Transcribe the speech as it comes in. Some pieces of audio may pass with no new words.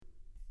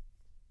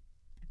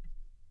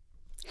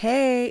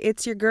Hey,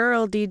 it's your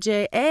girl,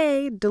 DJ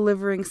A,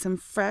 delivering some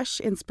fresh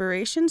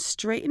inspiration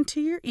straight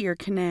into your ear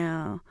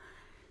canal.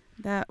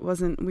 That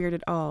wasn't weird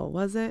at all,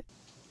 was it?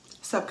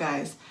 What's up,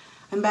 guys?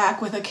 I'm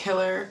back with a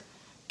killer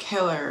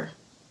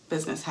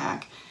business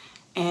hack.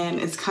 And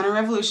it's kind of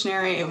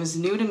revolutionary. It was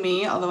new to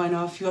me, although I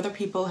know a few other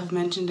people have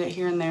mentioned it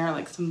here and there,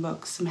 like some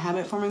books, some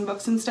habit-forming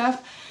books and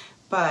stuff.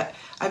 But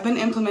I've been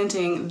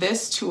implementing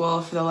this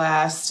tool for the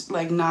last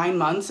 9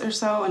 months or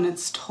so, and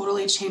it's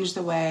totally changed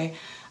the way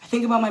I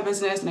think about my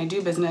business and I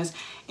do business,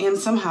 and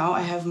somehow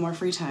I have more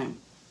free time.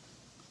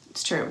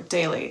 It's true,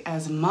 daily.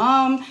 As a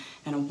mom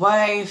and a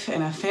wife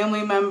and a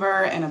family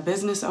member and a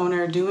business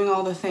owner doing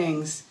all the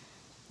things,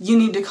 you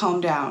need to calm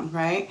down,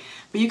 right?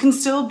 But you can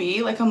still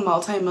be like a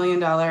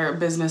multi-million-dollar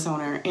business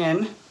owner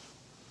in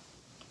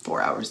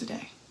 4 hours a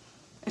day.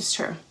 It's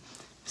true.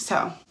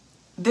 So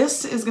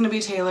this is going to be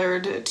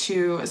tailored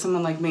to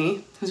someone like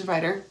me who's a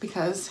writer,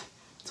 because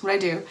that's what I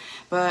do.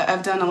 But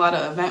I've done a lot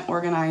of event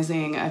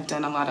organizing. I've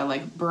done a lot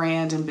of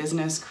brand and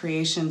business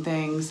creation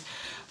things,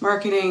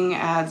 marketing,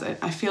 ads.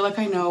 I feel like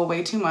I know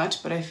way too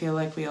much, but I feel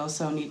like we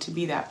also need to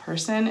be that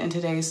person in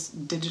today's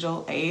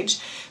digital age.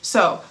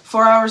 So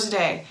 4 hours a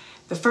day.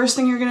 The first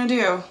thing you're going to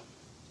do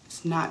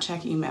is not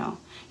check email.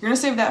 You're going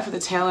to save that for the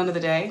tail end of the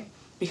day,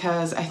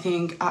 because I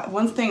think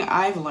one thing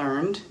I've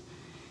learned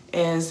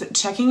is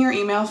checking your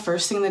email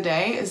first thing in the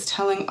day is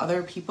telling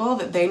other people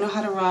that they know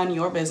how to run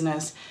your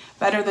business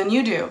better than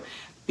you do,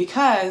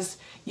 because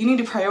you need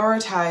to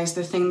prioritize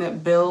the thing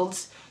that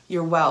builds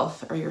your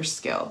wealth or your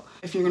skill.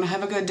 If you're going to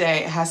have a good day,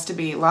 it has to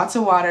be lots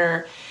of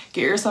water,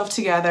 get yourself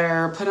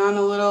together, put on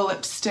a little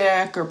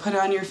lipstick or put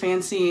on your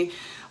fancy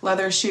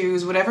leather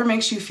shoes, whatever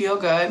makes you feel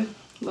good,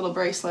 little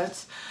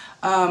bracelets.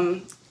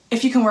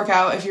 If you can work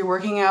out, if you're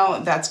working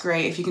out, that's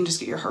great. If you can just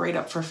get your heart rate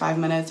up for 5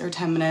 minutes or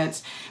 10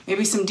 minutes,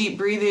 maybe some deep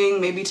breathing,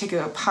 maybe take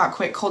a hot,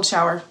 quick, cold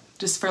shower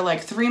just for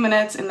 3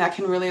 minutes, and that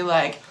can really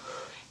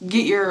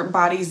get your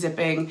body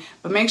zipping.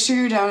 But make sure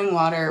you're downing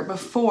water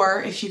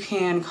before, if you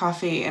can,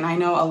 coffee. And I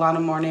know a lot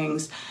of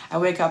mornings I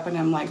wake up and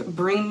I'm like,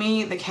 bring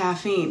me the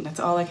caffeine. That's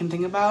all I can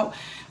think about.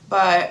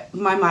 But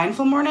my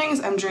mindful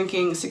mornings, I'm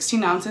drinking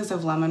 16 ounces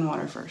of lemon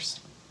water first.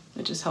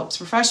 It just helps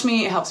refresh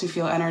me. It helps me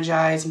feel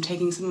energized. I'm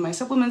taking some of my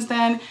supplements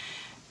then,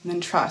 and then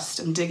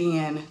trust, I'm digging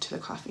in to the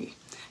coffee.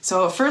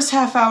 So first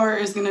half hour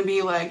is going to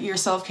be your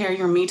self-care,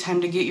 your me time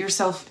to get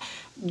yourself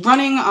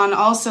running on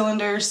all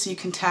cylinders so you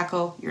can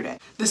tackle your day.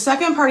 The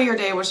second part of your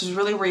day, which is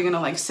really where you're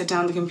going to sit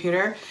down at the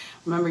computer,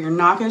 remember, you're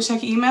not going to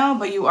check email,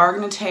 but you are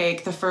going to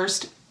take the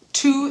first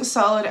 2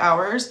 solid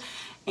hours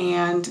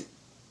and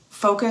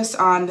focus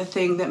on the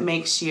thing that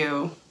makes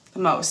you the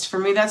most. For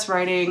me, that's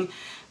writing.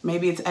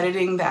 Maybe it's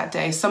editing that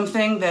day.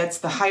 Something that's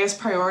the highest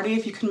priority.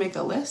 If you can make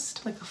a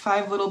list, a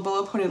 5 little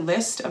bullet pointed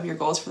list of your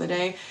goals for the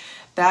day,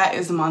 that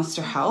is a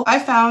monster help. I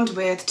found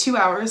with 2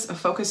 hours of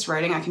focused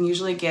writing, I can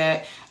usually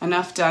get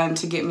enough done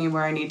to get me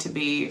where I need to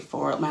be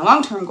for my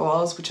long-term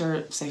goals, which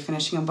are, say,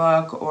 finishing a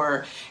book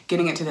or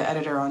getting it to the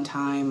editor on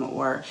time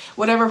or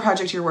whatever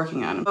project you're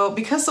working on. So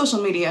because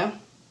social media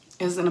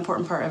is an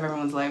important part of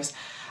everyone's lives,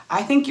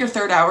 I think your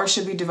third hour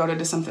should be devoted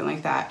to something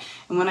like that.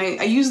 And when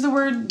I use the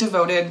word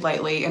devoted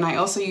lightly, and I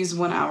also use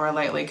 1 hour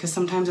lightly, because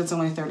sometimes it's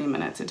only 30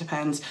 minutes, it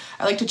depends.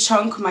 I like to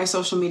chunk my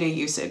social media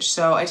usage.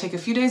 So I take a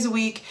few days a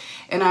week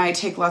and I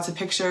take lots of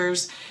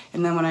pictures,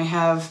 and then when I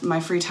have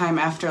my free time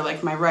after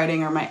my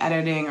writing or my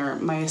editing or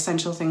my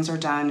essential things are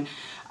done,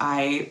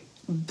 I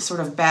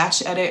sort of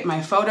batch edit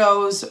my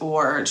photos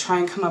or try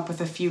and come up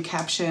with a few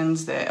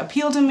captions that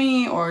appeal to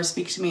me or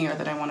speak to me or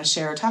that I want to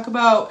share or talk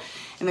about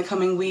in the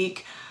coming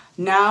week.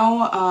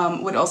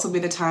 Now would also be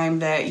the time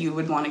that you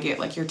would want to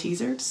get your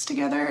teasers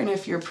together, and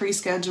if you're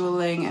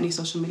pre-scheduling any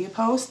social media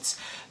posts,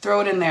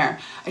 throw it in there.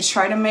 I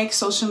try to make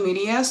social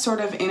media sort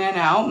of in and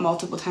out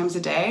multiple times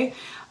a day.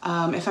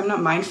 If I'm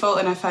not mindful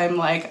and if I'm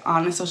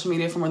on social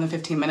media for more than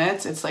 15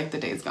 minutes, it's the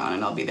day's gone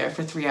and I'll be there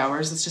for 3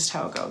 hours. It's just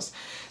how it goes.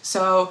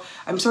 So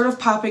I'm sort of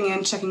popping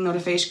in, checking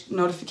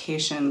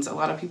notifications. A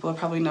lot of people are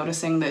probably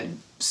noticing that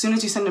as soon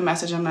as you send a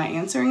message, I'm not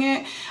answering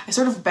it. I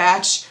sort of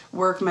batch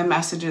work my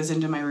messages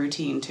into my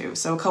routine too.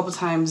 So a couple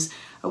times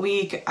a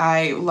week,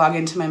 I log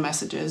into my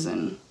messages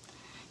and,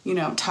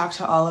 talk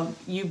to all of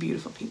you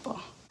beautiful people.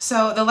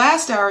 So the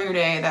last hour of your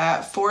day,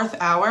 that 4th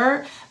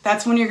hour,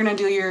 that's when you're going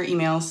to do your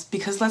emails,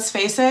 because let's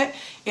face it,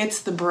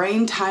 it's the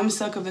brain time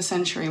suck of the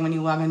century when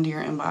you log into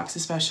your inbox,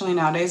 especially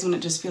nowadays when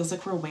it just feels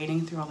like we're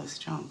wading through all this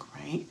junk,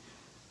 right?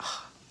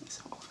 Oh, I'm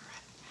so over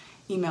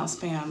it. Email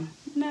spam,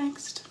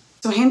 next.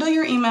 So handle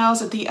your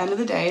emails at the end of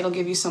the day. It'll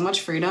give you so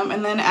much freedom.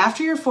 And then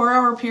after your 4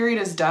 hour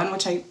period is done,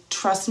 which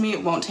trust me,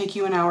 it won't take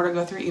you an hour to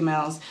go through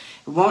emails.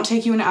 It won't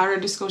take you an hour to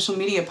do social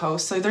media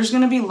posts. So there's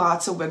going to be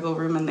lots of wiggle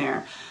room in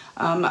there.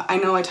 I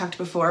know I talked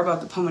before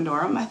about the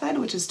Pomodoro method,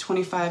 which is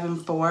 25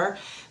 and 4.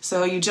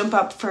 So you jump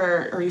up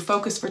you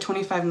focus for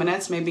 25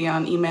 minutes, maybe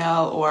on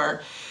email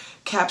or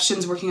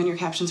captions, working on your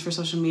captions for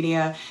social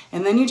media,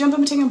 and then you jump up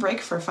and take a break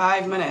for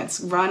 5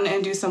 minutes. Run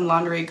and do some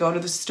laundry, go to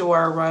the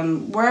store,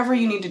 run wherever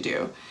you need to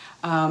do.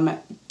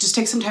 Just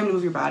take some time to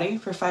move your body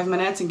for 5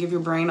 minutes and give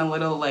your brain a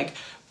little like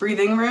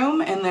breathing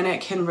room, and then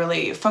it can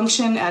really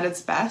function at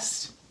its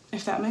best,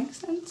 if that makes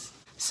sense.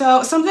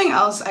 So something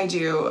else I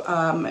do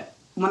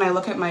when I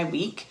look at my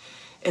week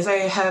is I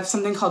have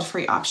something called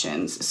free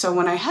options. So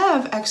when I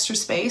have extra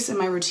space in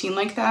my routine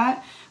like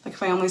that, like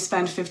if I only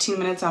spend 15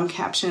 minutes on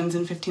captions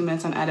and 15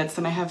 minutes on edits,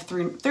 then I have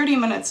 30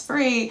 minutes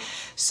free.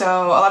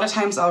 So a lot of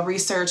times I'll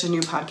research a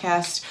new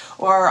podcast,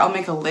 or I'll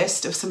make a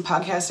list of some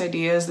podcast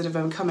ideas that have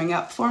been coming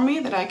up for me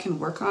that I can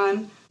work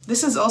on.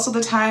 This is also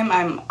the time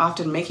I'm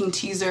often making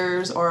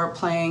teasers or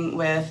playing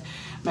with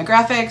my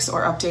graphics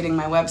or updating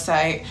my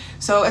website.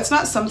 So it's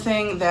not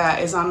something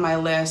that is on my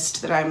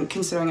list that I'm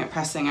considering it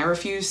pressing. I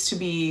refuse to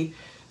be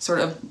sort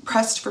of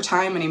pressed for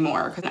time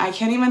anymore. I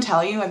can't even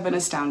tell you, I've been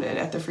astounded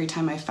at the free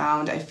time I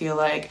found. I feel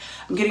like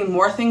I'm getting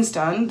more things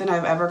done than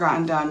I've ever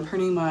gotten done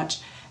pretty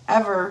much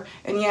ever,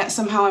 and yet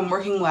somehow I'm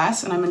working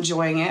less and I'm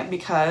enjoying it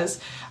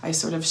because I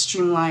sort of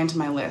streamlined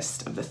my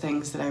list of the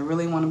things that I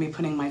really want to be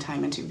putting my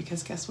time into,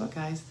 because guess what,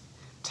 guys?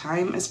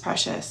 Time is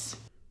precious.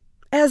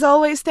 As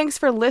always, thanks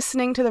for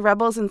listening to the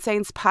Rebels and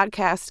Saints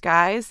podcast,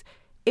 guys.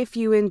 If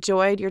you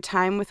enjoyed your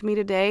time with me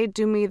today,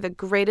 do me the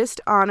greatest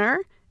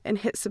honor and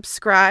hit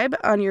subscribe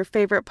on your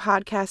favorite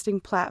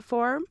podcasting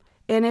platform.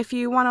 And if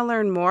you want to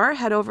learn more,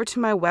 head over to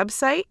my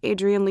website,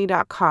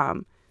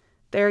 adrianlee.com.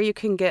 There you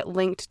can get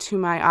linked to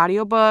my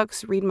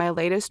audiobooks, read my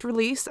latest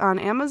release on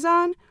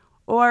Amazon,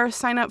 or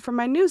sign up for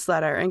my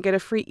newsletter and get a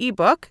free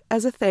ebook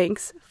as a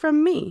thanks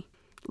from me.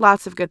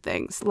 Lots of good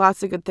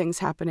things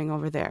happening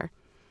over there.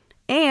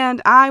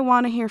 And I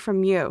want to hear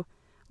from you.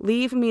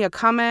 Leave me a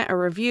comment, a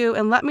review,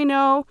 and let me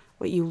know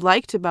what you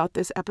liked about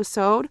this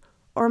episode,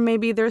 or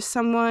maybe there's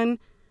someone,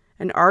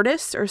 an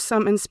artist or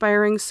some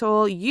inspiring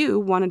soul you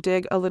want to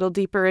dig a little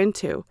deeper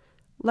into.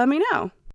 Let me know.